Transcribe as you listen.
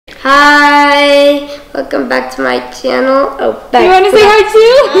Hi, welcome back to my channel. Oh, back. You want to say hi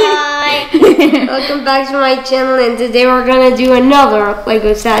Hi. Welcome back to my channel, and today we're gonna do another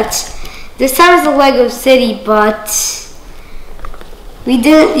Lego set. This time it's a Lego City, but we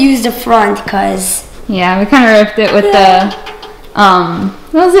didn't use the front because Yeah, we kind of ripped it with the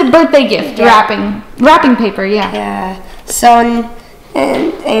what was it? Birthday gift wrapping paper. Yeah. Yeah. So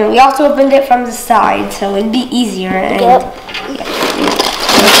and we also opened it from the side, so it'd be easier. And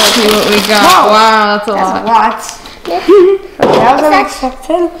Let's see what we got. Whoa. Wow, that's a lot. That was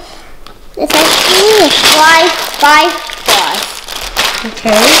unexpected. It's actually 5 plus.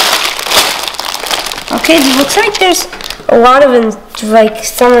 Okay. Okay, it looks like there's a lot of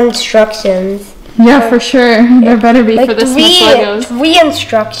some instructions. Yeah, for sure. There better be for this much Legos. 3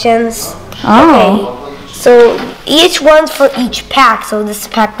 instructions. Oh. Okay. So each one's for each pack. So this is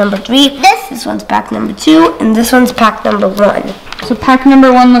pack number 3. This one's pack number 2, and this one's pack number 1. So pack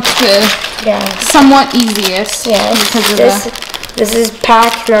number 1 looks the somewhat easiest. Yeah. Because of this is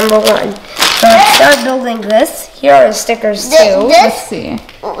pack number 1. So let's start building this. Here are the stickers too. Let's see.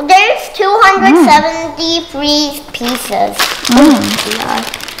 There's 273 pieces. Yeah.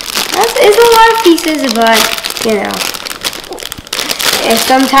 It's a lot of pieces, but you know. And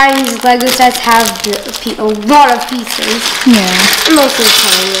sometimes Lego sets have a lot of pieces. Yeah. Most of the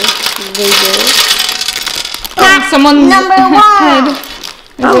time they do. Someone's number 1. head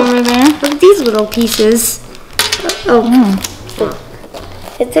is over there. Look at these little pieces.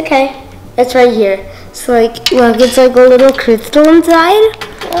 It's okay. It's right here. So look, it's like a little crystal inside.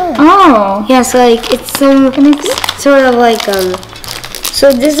 Oh. Yeah, so it's some sort of so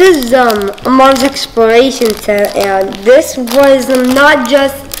this is a Mars exploration set, and this was not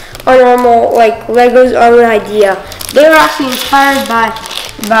just a normal Lego's own idea. They were actually inspired by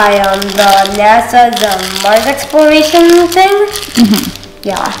the NASA's Mars exploration thing.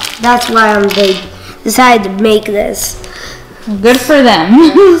 Yeah, that's why they decided to make this. Good for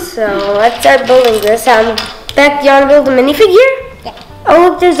them. So let's start building this. Beck, do you want to build a minifigure? Yeah. Oh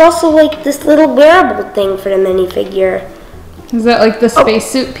look, there's also this little wearable thing for the minifigure. Is that like the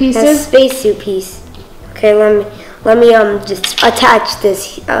spacesuit pieces? That's spacesuit piece. Okay, let me just attach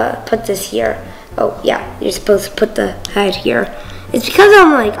this. Put this here. Oh yeah, you're supposed to put the head here. It's because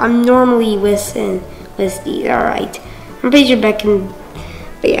I'm normally with these. All right, I'm pretty sure Beck can.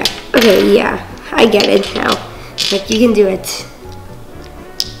 But yeah, okay, yeah, I get it now. You can do it.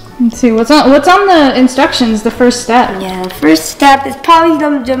 Let's see what's on the instructions. The first step. Yeah, the first step is probably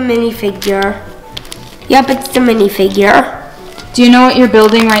the minifigure. Yep, it's the minifigure. Do you know what you're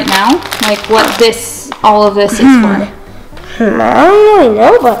building right now? Like what all of this is for? I don't really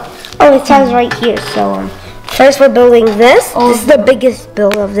know, but it says right here. So first we're building this. This is the biggest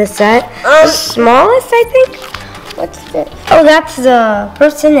build of this set. The smallest, I think. What's this? Oh, that's the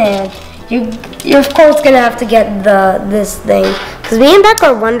person, and you're of course gonna have to get this thing, because me and Beck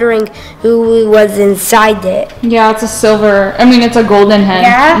are wondering who was inside it. Yeah, it's a silver. I mean, it's a golden head.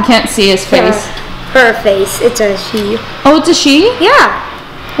 Yeah? You can't see his face. Her face. It's a she. Oh, it's a she? Yeah.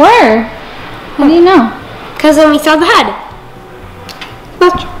 Where? How do you know? Because when we saw the head.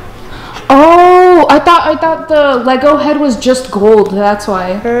 Look. Oh, I thought the Lego head was just gold. That's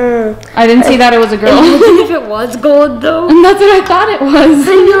why. I didn't see that it was a girl. Imagine if it was gold, though. And that's what I thought it was.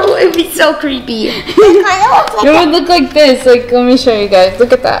 I know, it'd be so creepy. It would look like this. Let me show you guys.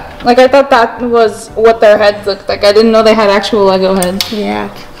 Look at that. I thought that was what their heads looked like. I didn't know they had actual Lego heads. Yeah.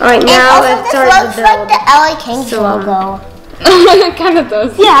 All right, now let's start the build. This looks like the LA Kings logo. It kind of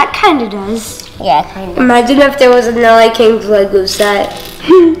does. Yeah, it kind of does. Yeah, kind of. Imagine if there was an LA Kings Lego set.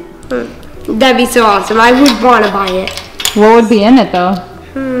 That'd be so awesome. I would want to buy it. What would be in it though? I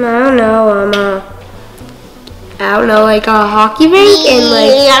don't know. I don't know, like a hockey rink,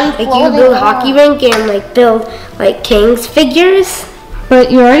 and you build a hockey rink and build Kings figures.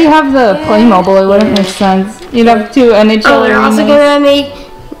 But you already have the Playmobil. It wouldn't make sense. You'd have 2 NHL. Oh, we're also gonna make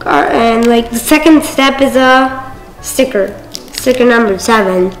the second step is a sticker. Sticker number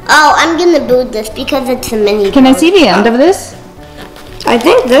 7. Oh, I'm gonna build this because it's a mini. Can I see the end of this? I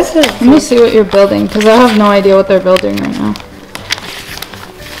think this is. Let me see what you're building, because I have no idea what they're building right now.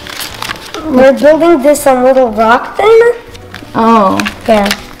 We're building this little rock thing. Oh. Yeah.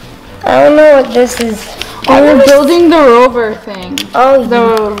 I don't know what this is. Oh, we're building the rover thing. Oh,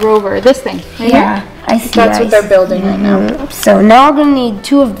 the rover. This thing. Right yeah. here? I see. That's what they're building right now. So now we're gonna need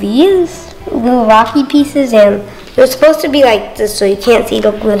 2 of these little rocky pieces, and they're supposed to be like this, so you can't see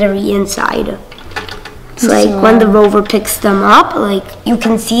the glittery inside. So when the rover picks them up, you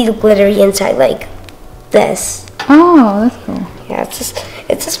can see the glittery inside, like this. Oh, that's cool. Yeah,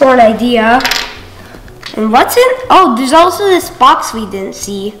 it's just one idea. And what's in? Oh, there's also this box we didn't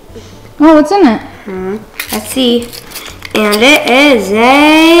see. Oh, what's in it? Let's see. And it is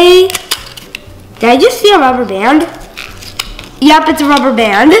a... Did I just see a rubber band? Yep, it's a rubber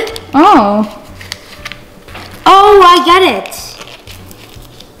band. Oh. Oh, I get it.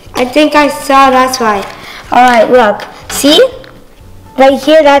 I think I saw, that's why. Alright, look. See? Right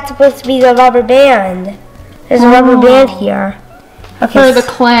here, that's supposed to be the rubber band. There's a rubber band here. Okay. For the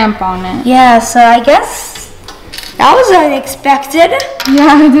clamp on it. Yeah, so I guess that was unexpected.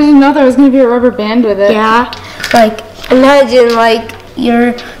 Yeah, I didn't know there was going to be a rubber band with it. Yeah, like imagine like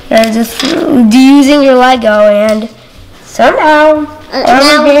you're just using your Lego and somehow a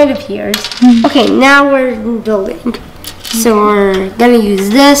rubber band appears. Okay, now we're building. So we're gonna use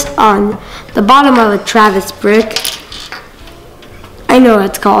this on the bottom of a Travis brick. I know what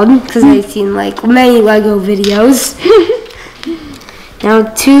it's called because I've seen like many Lego videos. Now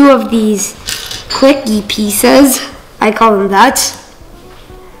 2 of these clicky pieces, I call them that,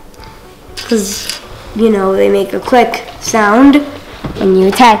 because you know they make a click sound when you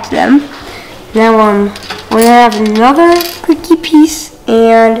attach them. Now we're gonna have another clicky piece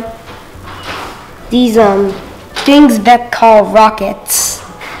and these things Beck call rockets.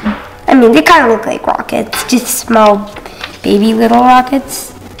 I mean they kind of look like rockets, just small baby little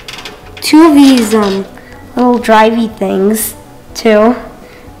rockets. 2 of these little drivey things too.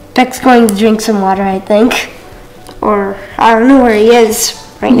 Beck's going to drink some water, I think. Or, I don't know where he is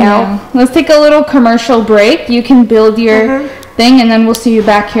right now. Let's take a little commercial break. You can build your thing and then we'll see you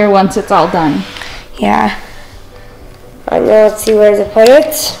back here once it's all done. Yeah. Let's see where to put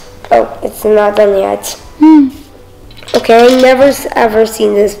it. Oh, it's not done yet. Okay, I never ever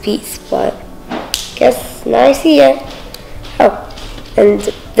seen this piece, but guess now I see it. Oh, and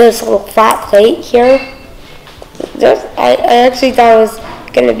this little flat plate here. I actually thought it was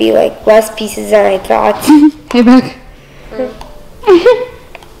gonna be like less pieces than I thought. Hey, Beck.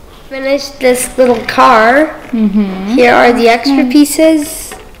 Finished this little car. Here are the extra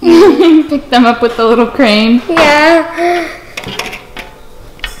pieces. Pick them up with the little crane. Yeah.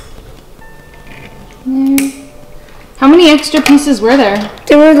 How many extra pieces were there?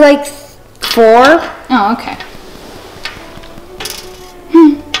 There were like 4. Oh, okay.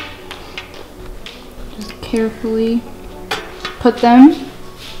 Just carefully put them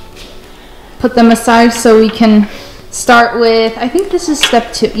aside so we can start with, I think this is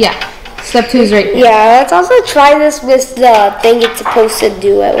step 2. Yeah, step 2 is right here. Yeah, let's also try this with the thing it's supposed to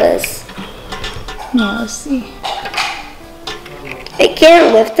do it with. Yeah, let's see. I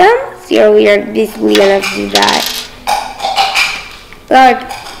can't lift them, so we're basically gonna have to do that. Look,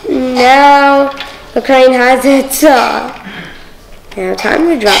 now the crane has it. Now time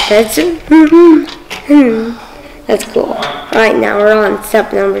to drop it. That's cool. Alright, now we're on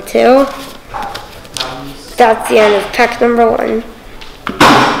step number 2. That's the end of pack number 1.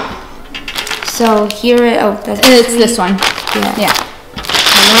 So here it's this one. Yeah.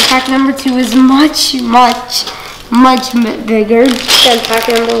 And now pack number 2 is much bigger than pack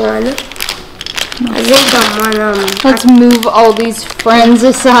number 1. I think Let's move all these friends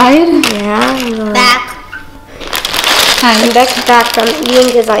aside. Yeah. Back. Hi. And Beck's back from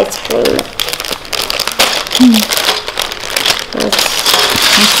eating his ice cream. Let's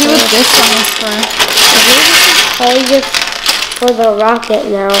see what this one is for. Probably just for the rocket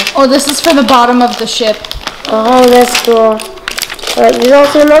now. Oh, this is for the bottom of the ship. Oh, that's cool. Alright, there's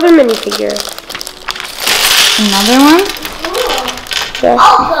also another minifigure. Another one? Yeah.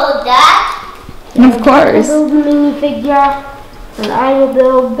 I'll build that. Of course. I will build the minifigure, and I will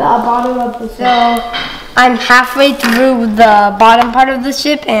build the bottom of the ship. So, I'm halfway through the bottom part of the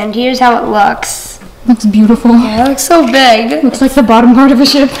ship, and here's how it looks. Looks beautiful. Yeah, it looks so big. Looks like the bottom part of a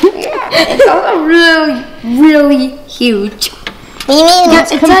ship. Yeah, it's also really huge. We need,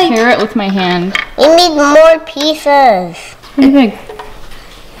 Let's compare it with my hand. we need more pieces. Pretty big.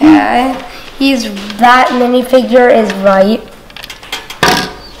 Yeah, that minifigure is right.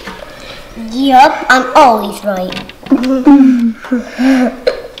 Yup, I'm always right.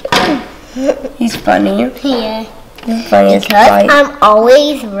 He's funny. Yeah. He's funny as Because right. I'm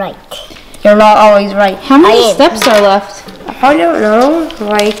always right. You're not always right. How many steps are left? I don't know.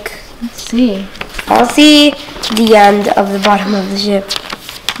 Like, Let's see. I'll see the end of the bottom of the ship.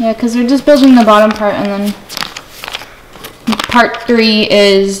 Yeah, because we're just building the bottom part, and then part 3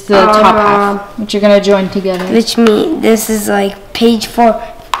 is the top half, which you're gonna join together. Which means this is like page 4,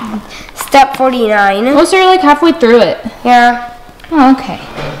 step 49. Oh, so you're like halfway through it. Yeah. Oh, okay.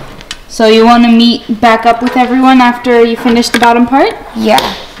 So you want to meet back up with everyone after you finish the bottom part? Yeah.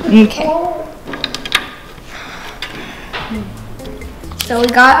 Okay. So we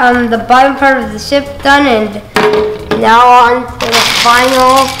got the bottom part of the ship done, and now on to the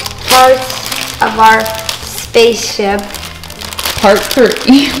final parts of our spaceship. Part 3.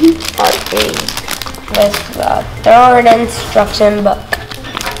 Part 3 with the third instruction book.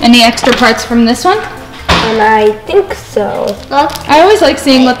 Any extra parts from this one? And I think so. Look. I always like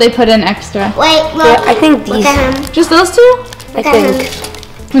seeing what they put in extra. Wait, look. Yeah, I think Look these. at him. Just those two? I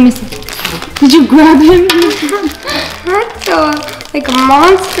think. Let me see. Did you grab him? That's like a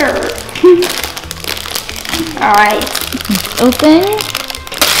monster. Alright. Open.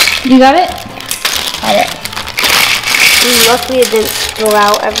 You got it? Got it. Luckily it didn't spill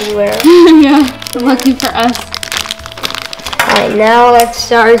out everywhere. Yeah. Lucky for us. Alright, now let's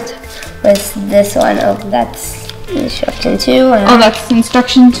start with this one. Oh, that's instruction 2. Oh, that's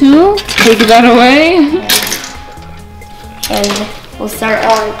instruction 2. Take that away. And we'll start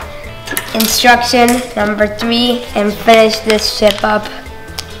on instruction number 3 and finish this ship up.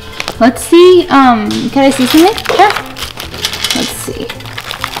 Let's see. Can I see something? Sure. Let's see.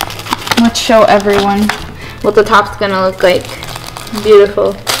 Let's show everyone what the top's gonna look like.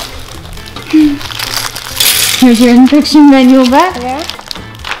 Beautiful. Here's your instruction manual back. Yeah.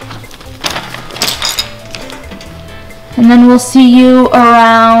 And then we'll see you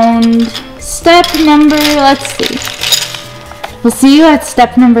around step number, let's see. We'll see you at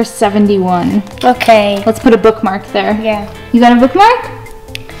step number 71. Okay. Let's put a bookmark there. Yeah. You got a bookmark?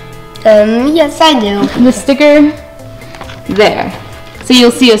 Yes, I do. The sticker? There. So you'll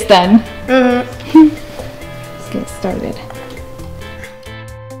see us then. Mm-hmm. Let's get started.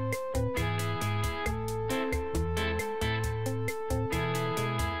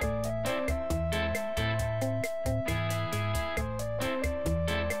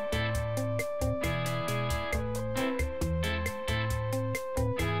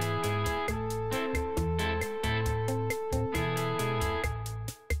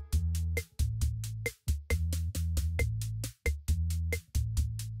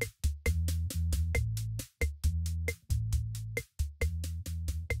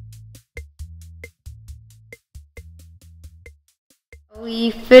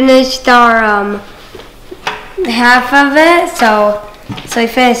 We finished our half of it, so we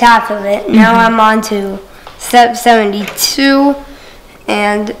finished half of it. Now I'm on to step 72,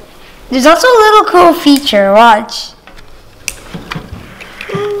 and there's also a little cool feature. Watch.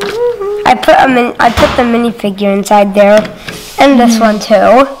 I put the minifigure inside there, and this one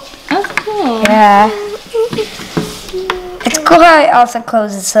too. That's cool. Yeah. It's cool how it also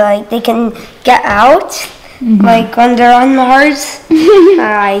closes so like they can get out. Like when they're on Mars.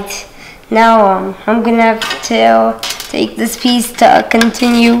 Alright, now I'm gonna have to take this piece to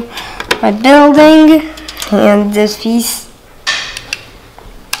continue my building, and this piece.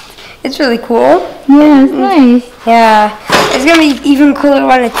 It's really cool. Yeah, it's nice. Yeah, it's gonna be even cooler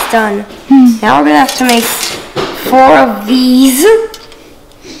when it's done. Now we're gonna have to make 4 of these.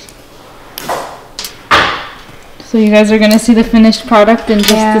 So you guys are gonna see the finished product in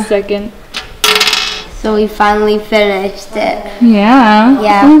just Yeah. a second. So we finally finished it. Yeah.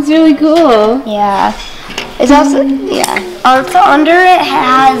 Yeah. That's really cool. Yeah. It's also, yeah. Also under it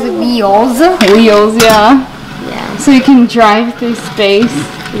has wheels. Wheels, yeah. Yeah. So you can drive through space.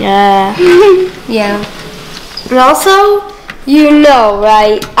 Yeah. Yeah. And also, you know,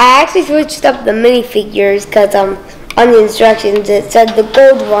 right? I actually switched up the minifigures because on the instructions it said the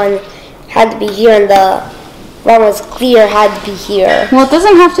gold one had to be here and the one was clear had to be here. Well, it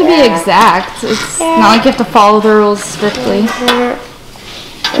doesn't have to be Yeah. exact. It's Yeah. not like you have to follow the rules strictly.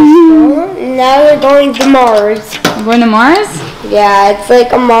 Now we're going to Mars. You're going to Mars? Yeah, it's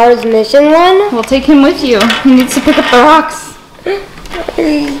like a Mars mission one. We'll take him with you. He needs to pick up the rocks.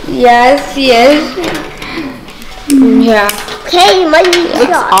 Yes, yes. Yeah. Okay, my Looks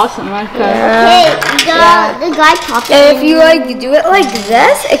shot. awesome, Arqa. Okay, the guy popped in. And if you like do it like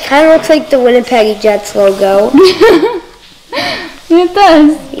this, it kind of looks like the Winnipeg Jets logo. It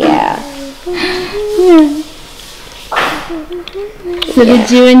does. Yeah. So did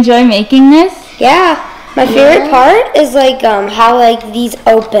you enjoy making this? Yeah. My favorite part is like how like these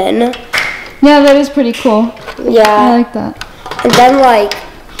open. Yeah, that is pretty cool. I Yeah. like that. And then like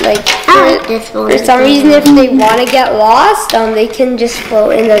I like this one. for some reason if they want to get lost, they can just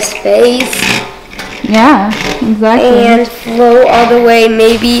float into space Yeah, exactly. and float all the way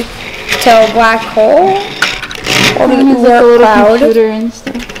maybe to a black hole or It has like a a little cloud. computer and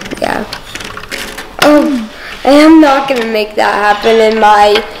stuff. Yeah. Oh, I am not gonna make that happen in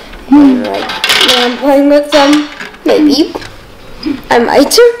my like when I'm playing with them. Maybe I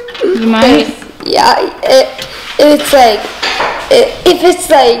might. You might. Yeah. It's like if it's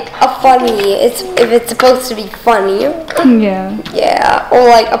like a funny, if it's supposed to be funny. Yeah. Yeah, or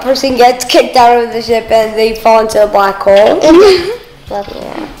like a person gets kicked out of the ship and they fall into a black hole.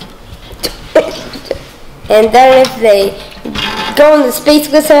 Yeah. And then if they go into space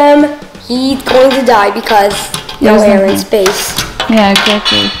with him, he's going to die because no air in space. Yeah,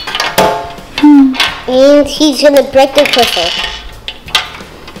 exactly. And he's gonna break the crystal.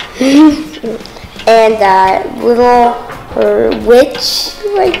 And that little witch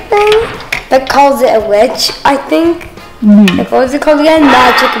like thing that calls it a witch, I think. Like, what was it called again?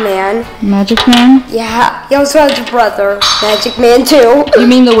 Magic Man. Magic Man? Yeah, he also has a brother, Magic Man too. You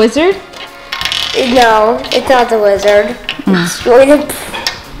mean the wizard? No, it's not the wizard. It's straight up.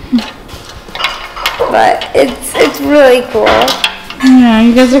 But it's really cool. Yeah,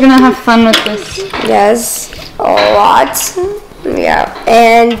 you guys are gonna have fun with this. Yes, a lot. Yeah,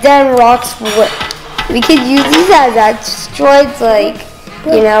 and then rocks. We could use these as asteroids, like,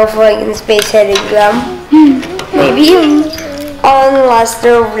 you know, for like in space hitting them. Maybe, unless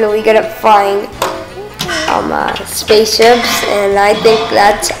they're really good at flying spaceships, and I think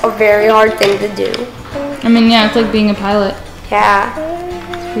that's a very hard thing to do. I mean, yeah, it's like being a pilot. Yeah.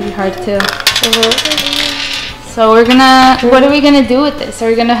 It's pretty hard too. So we're gonna, what are we gonna do with this? Are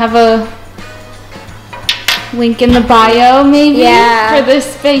we gonna have a link in the bio maybe for this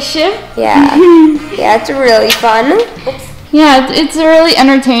spaceship? Yeah. Yeah, it's really fun. Yeah, it's a really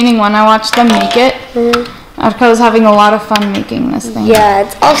entertaining one. I watched them make it. Arqa was having a lot of fun making this thing. Yeah,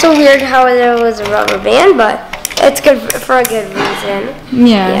 it's also weird how there was a rubber band, but it's good for a good reason.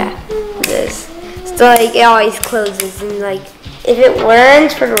 Yeah. Yeah, it is. So like it always closes, and like if it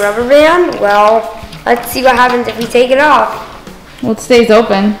weren't for the rubber band, well, let's see what happens if we take it off. Well, it stays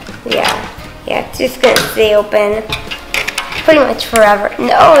open. Yeah, it's just gonna stay open pretty much forever.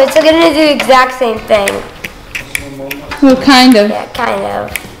 No, it's gonna do the exact same thing. Well, kind of. Yeah, kind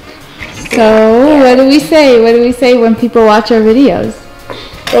of. So, what do we say? What do we say when people watch our videos?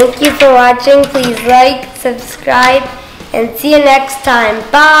 Thank you for watching. Please like, subscribe, and see you next time.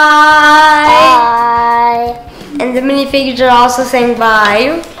 Bye! Bye. And the minifigures are also saying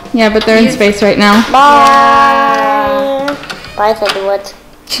bye. Yeah, but they're in space right now. Bye. Bye for the what?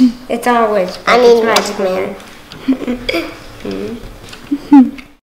 It's not a witch, but I mean, it's Magic Man.